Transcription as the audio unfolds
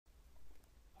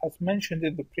As mentioned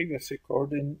in the previous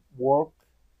recording, work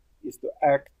is the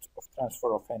act of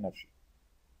transfer of energy.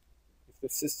 If the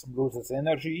system loses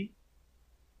energy,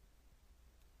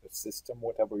 the system,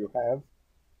 whatever you have,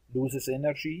 loses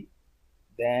energy,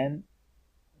 then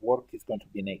work is going to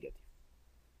be negative.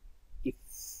 If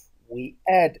we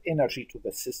add energy to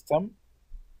the system,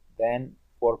 then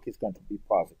work is going to be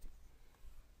positive.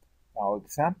 Now,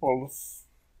 examples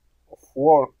of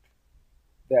work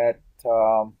that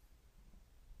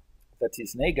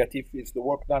is negative is the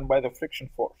work done by the friction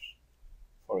force.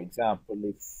 For example,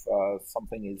 if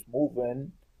something is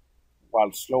moving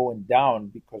while slowing down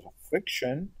because of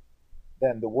friction,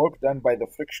 then the work done by the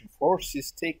friction force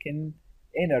is taking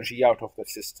energy out of the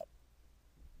system.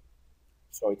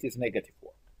 So it is negative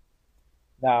work.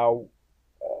 Now,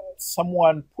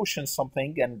 someone pushing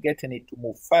something and getting it to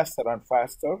move faster and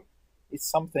faster is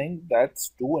something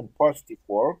that's doing positive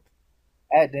work,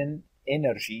 adding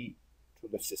energy to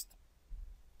the system.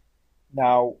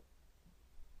 Now,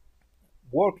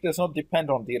 work does not depend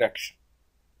on direction,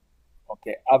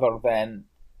 okay, other than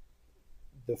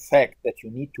the fact that you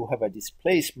need to have a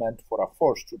displacement for a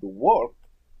force to do work.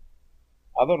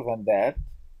 Other than that,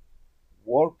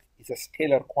 work is a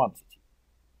scalar quantity.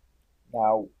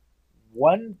 Now,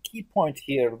 one key point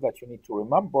here that you need to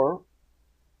remember,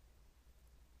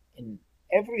 in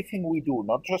everything we do,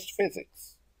 not just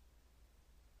physics,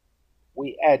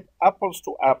 we add apples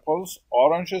to apples,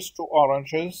 oranges to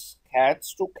oranges,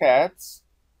 cats to cats,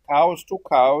 cows to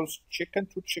cows, chicken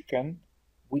to chicken.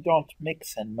 We don't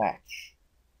mix and match.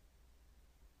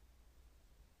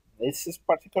 This is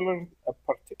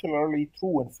particularly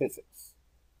true in physics.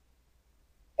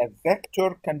 A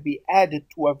vector can be added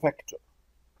to a vector.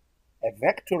 A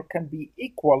vector can be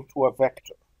equal to a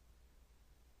vector.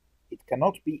 It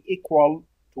cannot be equal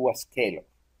to a scalar,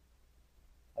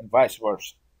 and vice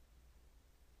versa.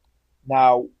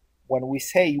 Now, when we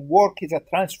say work is a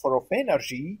transfer of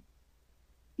energy,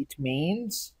 it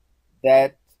means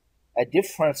that a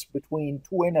difference between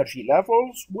two energy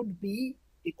levels would be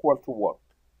equal to work.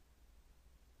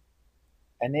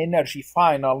 An energy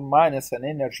final minus an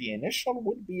energy initial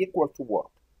would be equal to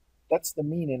work. That's the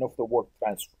meaning of the word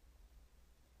transfer.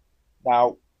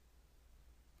 Now,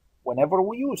 whenever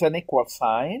we use an equal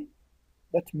sign,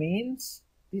 that means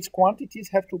these quantities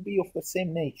have to be of the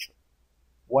same nature.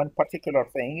 One particular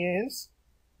thing is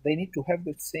they need to have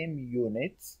the same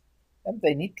units, and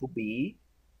they need to be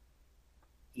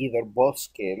either both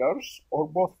scalars or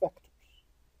both vectors.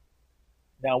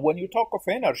 Now, when you talk of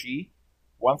energy,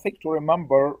 one thing to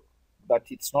remember that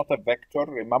it's not a vector.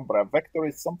 Remember, a vector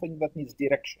is something that needs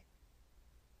direction.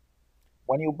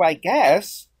 When you buy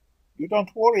gas, you don't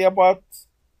worry about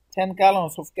 10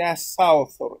 gallons of gas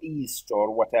south or east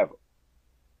or whatever.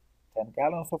 10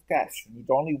 gallons of gas. You need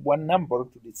only one number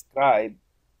to describe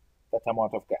that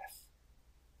amount of gas.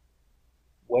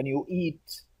 When you eat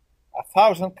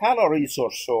 1,000 calories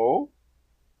or so,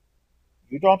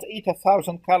 you don't eat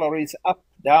 1,000 calories up,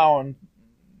 down,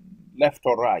 left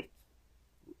or right.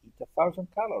 You eat 1,000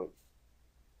 calories.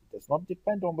 It does not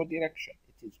depend on the direction.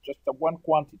 It is just a one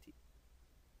quantity.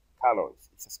 Calories.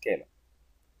 It's a scalar.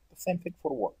 The same thing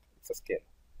for work. It's a scalar.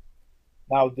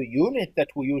 Now, the unit that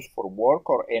we use for work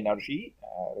or energy,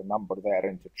 remember they are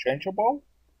interchangeable,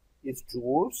 is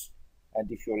joules. And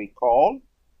if you recall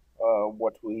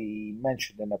what we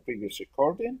mentioned in a previous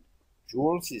recording,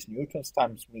 joules is newtons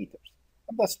times meters.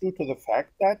 And that's due to the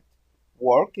fact that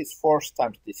work is force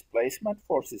times displacement.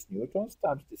 Force is newtons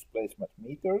times displacement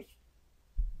meters.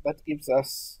 That gives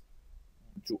us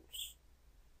joules.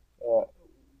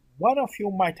 One of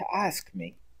you might ask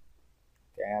me,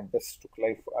 and this to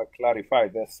clarify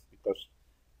this because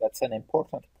that's an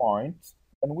important point.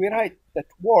 When we write that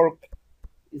work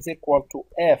is equal to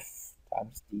F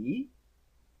times D,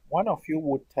 one of you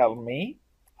would tell me,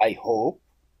 I hope,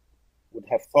 would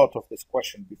have thought of this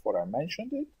question before I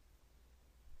mentioned it,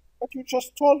 but you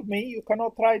just told me you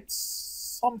cannot write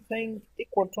something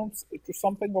equal to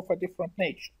something of a different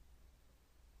nature.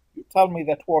 You tell me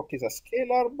that work is a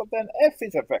scalar, but then F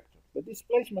is a vector. The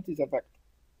displacement is a vector.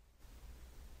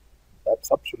 That's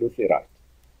absolutely right.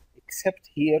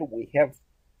 Except here we have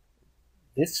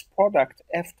this product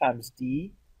F times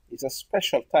D is a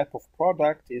special type of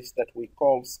product is that we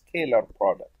call scalar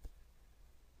product.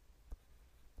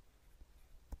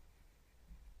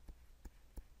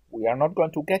 We are not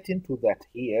going to get into that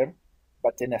here,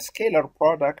 but in a scalar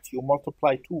product you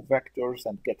multiply two vectors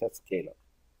and get a scalar.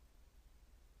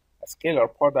 A scalar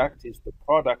product is the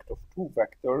product of two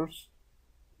vectors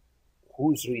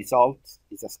whose result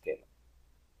is a scalar.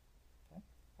 Okay?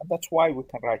 And that's why we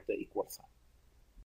can write the equal sign.